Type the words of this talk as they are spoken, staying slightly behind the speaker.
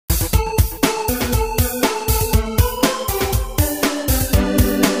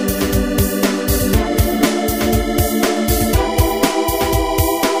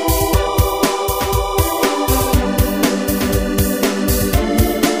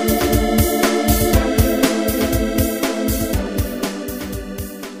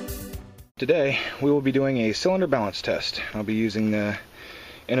Today we will be doing a cylinder balance test. I'll be using the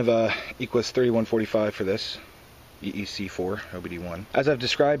Innova Equus 3145 for this, EEC-IV OBD1. As I've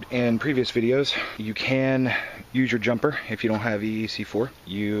described in previous videos, you can use your jumper if you don't have EEC-IV.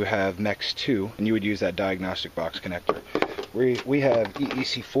 You have MEX 2 and you would use that diagnostic box connector. We have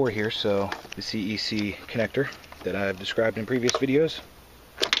EEC-IV here, so the EEC connector that I've described in previous videos.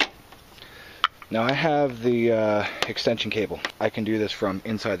 Now I have the extension cable. I can do this from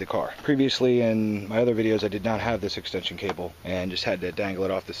inside the car. Previously in my other videos I did not have this extension cable and just had to dangle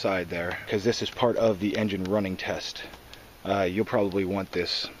it off the side there because this is part of the engine running test. You'll probably want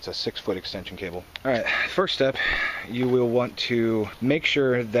this. It's a 6-foot extension cable. Alright, first step, you will want to make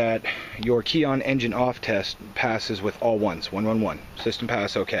sure that your key on engine off test passes with all ones. 111. System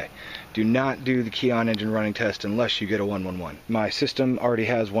pass, okay. Do not do the key on engine running test unless you get a 111. My system already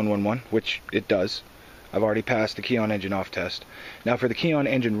has 111, which it does. I've already passed the key on engine off test. Now for the key on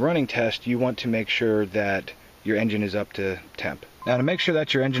engine running test, you want to make sure that your engine is up to temp. Now to make sure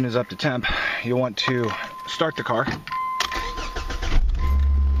that your engine is up to temp, you'll want to start the car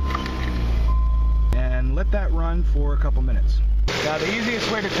and let that run for a couple minutes. Now the easiest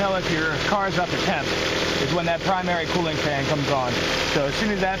way to tell if your car is up to temp is when that primary cooling fan comes on. So as soon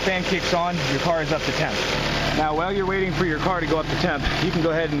as that fan kicks on, your car is up to temp. Now while you're waiting for your car to go up to temp, you can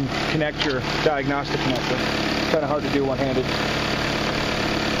go ahead and connect your diagnostic connector. It's kind of hard to do one-handed.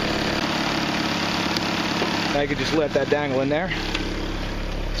 Now you can just let that dangle in there.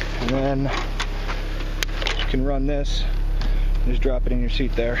 And then you can run this. Just drop it in your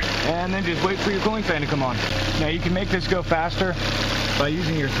seat there. And then just wait for your cooling fan to come on. Now you can make this go faster by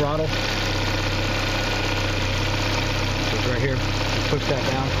using your throttle. It's right here. Just push that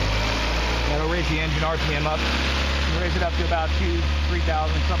down. That'll raise the engine RPM up. Raise it up to about 2,000, 3,000,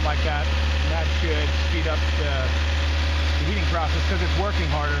 something like that. And that should speed up the heating process because it's working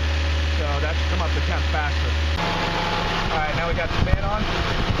harder. So that should come up to temp faster. Alright, now we got the fan on.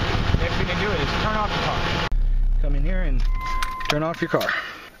 Next thing to do is turn off the car. Come in here and turn off your car.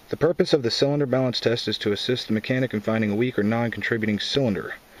 The purpose of the cylinder balance test is to assist the mechanic in finding a weak or non-contributing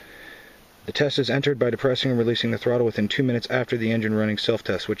cylinder. The test is entered by depressing and releasing the throttle within 2 minutes after the engine running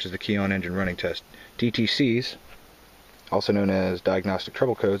self-test, which is the key on engine running test. DTCs, also known as diagnostic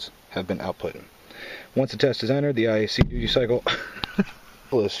trouble codes, have been output. Once the test is entered, the IAC duty cycle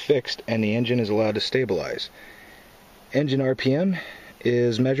is fixed and the engine is allowed to stabilize. Engine RPM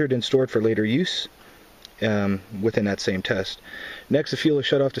is measured and stored for later use within that same test. Next, the fuel is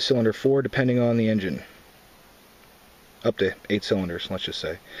shut off to cylinder 4 depending on the engine. Up to 8 cylinders, let's just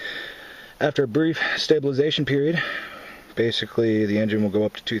say. After a brief stabilization period, basically the engine will go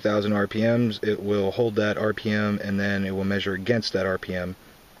up to 2,000 RPMs. It will hold that RPM and then it will measure against that RPM.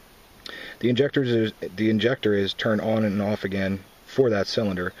 The injector is turned on and off again for that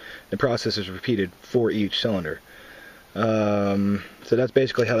cylinder. The process is repeated for each cylinder. So that's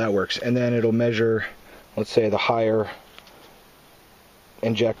basically how that works. And then it'll measure, let's say, the higher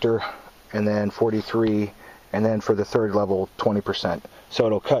injector, and then 43, and then for the third level 20%. So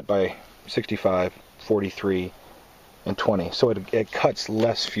it'll cut by 65, 43, and 20. So it cuts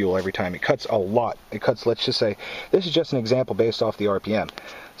less fuel every time. It cuts a lot. It cuts, let's just say, this is just an example based off the RPM.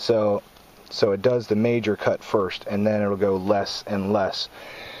 So it does the major cut first, and then it'll go less and less.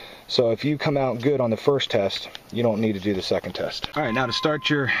 So if you come out good on the first test, you don't need to do the second test. Alright, now to start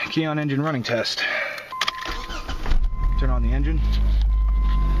your key on engine running test, turn on the engine,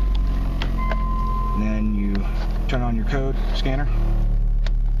 and then you turn on your code scanner.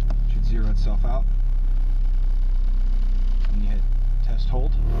 It should zero itself out. And you hit test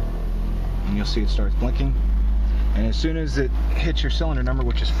hold, and you'll see it starts blinking. And as soon as it hits your cylinder number,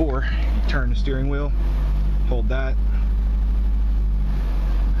 which is 4, you turn the steering wheel, hold that,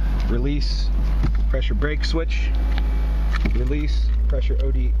 release, pressure brake switch, release, pressure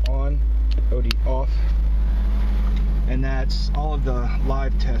OD on, OD off, and that's all of the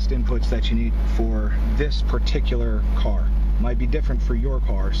live test inputs that you need for this particular car. Might be different for your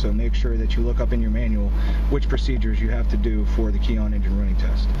car, so make sure that you look up in your manual which procedures you have to do for the key on engine running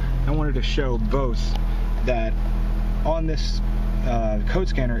test. I wanted to show both that on this code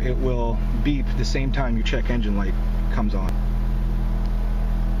scanner it will beep the same time your check engine light comes on.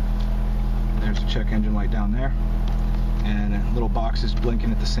 There's the check engine light down there, and a little box is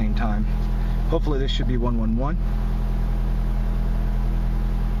blinking at the same time. Hopefully this should be 111.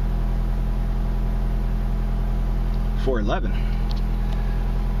 .411.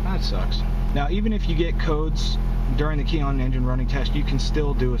 That sucks. Now even if you get codes during the key on engine running test, you can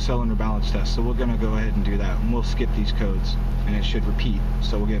still do a cylinder balance test. So we're going to go ahead and do that, and we'll skip these codes and it should repeat.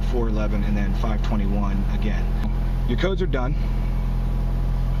 So we'll get 411 and then 521 again. Your codes are done.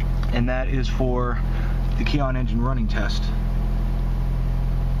 and that is for the key on engine running test.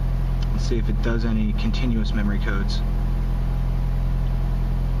 Let's see if it does any continuous memory codes.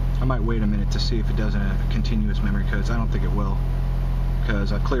 I might wait a minute to see if it does a continuous memory codes. I don't think it will,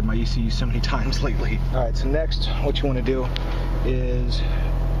 because I've cleared my ECU so many times lately. Alright, so next what you want to do is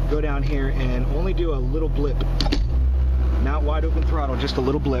go down here and only do a little blip. Not wide open throttle, just a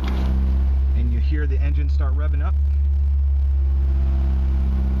little blip. And you hear the engine start revving up.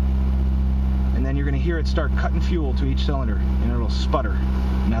 And then you're going to hear it start cutting fuel to each cylinder, and it'll sputter,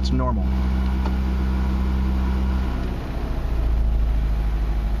 and that's normal.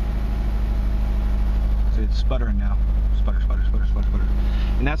 So it's sputtering now. Sputter, sputter, sputter, sputter, sputter.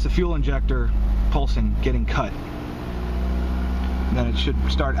 And that's the fuel injector pulsing, getting cut. And then it should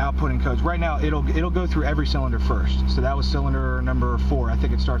start outputting codes. Right now, it'll go through every cylinder first. So that was cylinder number 4. I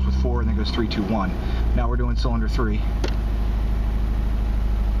think it starts with 4 and then goes 3, 2, 1. Now we're doing cylinder 3.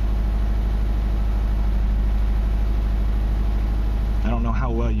 I don't know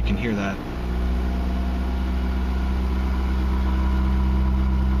how well you can hear that.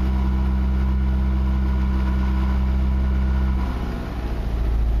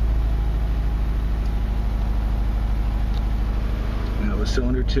 That was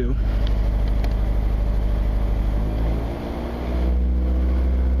cylinder 2.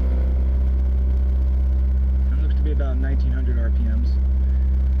 It looks to be about 1900 RPMs.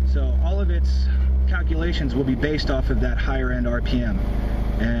 So all of its calculations will be based off of that higher end RPM,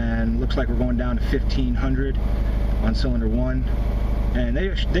 and looks like we're going down to 1500 on cylinder 1, and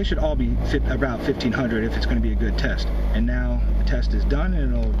they should all be about 1500 if it's going to be a good test. And now the test is done,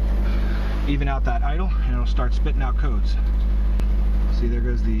 and it'll even out that idle, and it'll start spitting out codes. See, there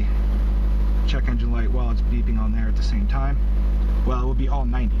goes the check engine light while it's beeping on there at the same time. Well, it will be all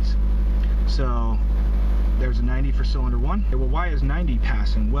 90s. So there's a 90 for cylinder 1. Well, why is 90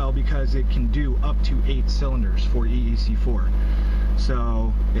 passing? Well, because it can do up to 8 cylinders for EEC-IV.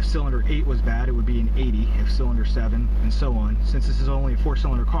 So if cylinder 8 was bad, it would be an 80, if cylinder 7, and so on. Since this is only a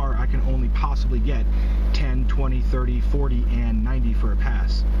 4-cylinder car, I can only possibly get 10, 20, 30, 40, and 90 for a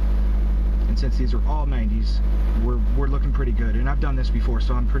pass. And since these are all 90s, we're looking pretty good. And I've done this before,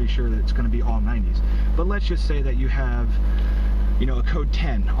 so I'm pretty sure that it's going to be all 90s. But let's just say that you have, you know, a code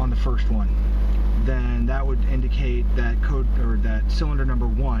 10 on the first one. Then that would indicate that code, or that cylinder number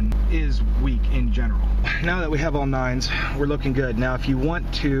 1 is weak in general. Now that we have all 9s, we're looking good. Now if you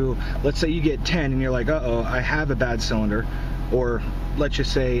want to, let's say you get 10 and you're like, uh-oh, I have a bad cylinder, or let's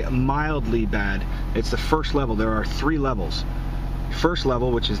just say mildly bad. It's the first level. There are 3 levels. First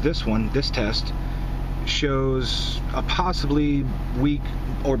level, which is this one, this test, shows a possibly weak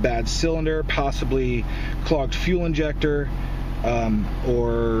or bad cylinder, possibly clogged fuel injector,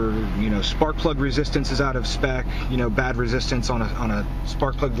 or, you know, spark plug resistance is out of spec, you know, bad resistance on a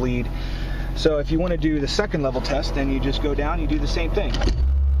spark plug bleed. So if you want to do the second level test, then you just go down, you do the same thing,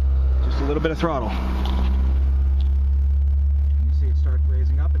 just a little bit of throttle. You see it start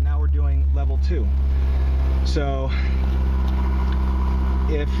raising up, and now we're doing level 2. So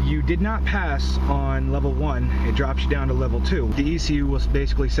if you did not pass on level 1, it drops you down to level 2. The ECU will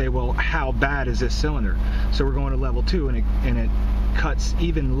basically say, well, how bad is this cylinder? So we're going to level 2, and it cuts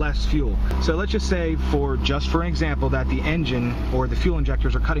even less fuel. So let's just say, just for an example, that the engine or the fuel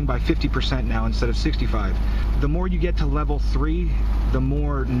injectors are cutting by 50% now instead of 65. The more you get to level 3, the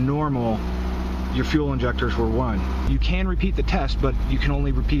more normal your fuel injectors will run. You can repeat the test, but you can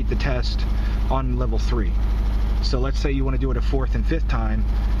only repeat the test on level 3. So let's say you want to do it a 4th and 5th time,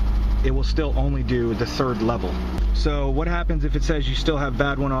 it will still only do the 3rd level. So what happens if it says you still have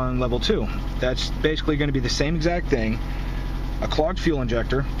bad one on level 2? That's basically going to be the same exact thing: a clogged fuel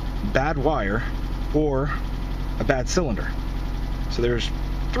injector, bad wire, or a bad cylinder. So there's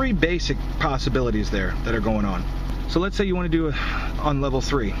 3 basic possibilities there that are going on. So let's say you want to do it on level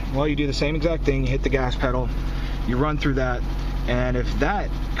 3. Well, you do the same exact thing, you hit the gas pedal, you run through that, and if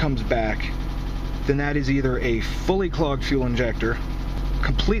that comes back, then that is either a fully clogged fuel injector,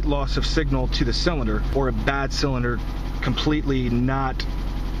 complete loss of signal to the cylinder, or a bad cylinder completely not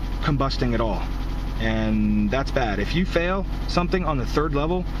combusting at all. And that's bad. If you fail something on the 3rd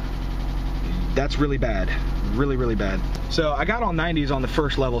level, that's really bad. Really, really bad. So I got all 90s on the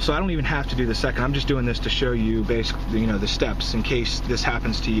 1st level, so I don't even have to do the 2nd. I'm just doing this to show you basically, you know, the steps in case this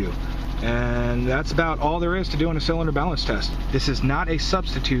happens to you. And that's about all there is to doing a cylinder balance test. This is not a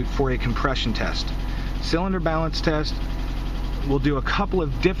substitute for a compression test. Cylinder balance test will do a couple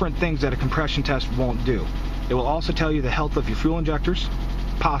of different things that a compression test won't do. It will also tell you the health of your fuel injectors,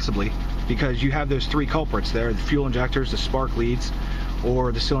 possibly, because you have those 3 culprits there: the fuel injectors, the spark leads,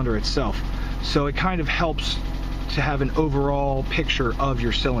 or the cylinder itself. So it kind of helps to have an overall picture of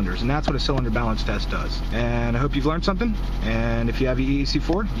your cylinders, and that's what a cylinder balance test does. And I hope you've learned something, and if you have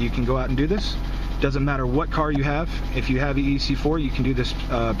EEC-IV, you can go out and do this. Doesn't matter what car you have. If you have EEC-IV, you can do this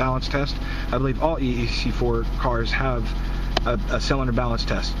balance test. I believe all EEC-IV cars have a cylinder balance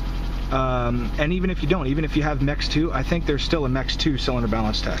test. And even if you don't, even if you have MEX2, I think there's still a MEX2 cylinder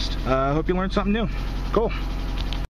balance test. I hope you learned something new. Cool.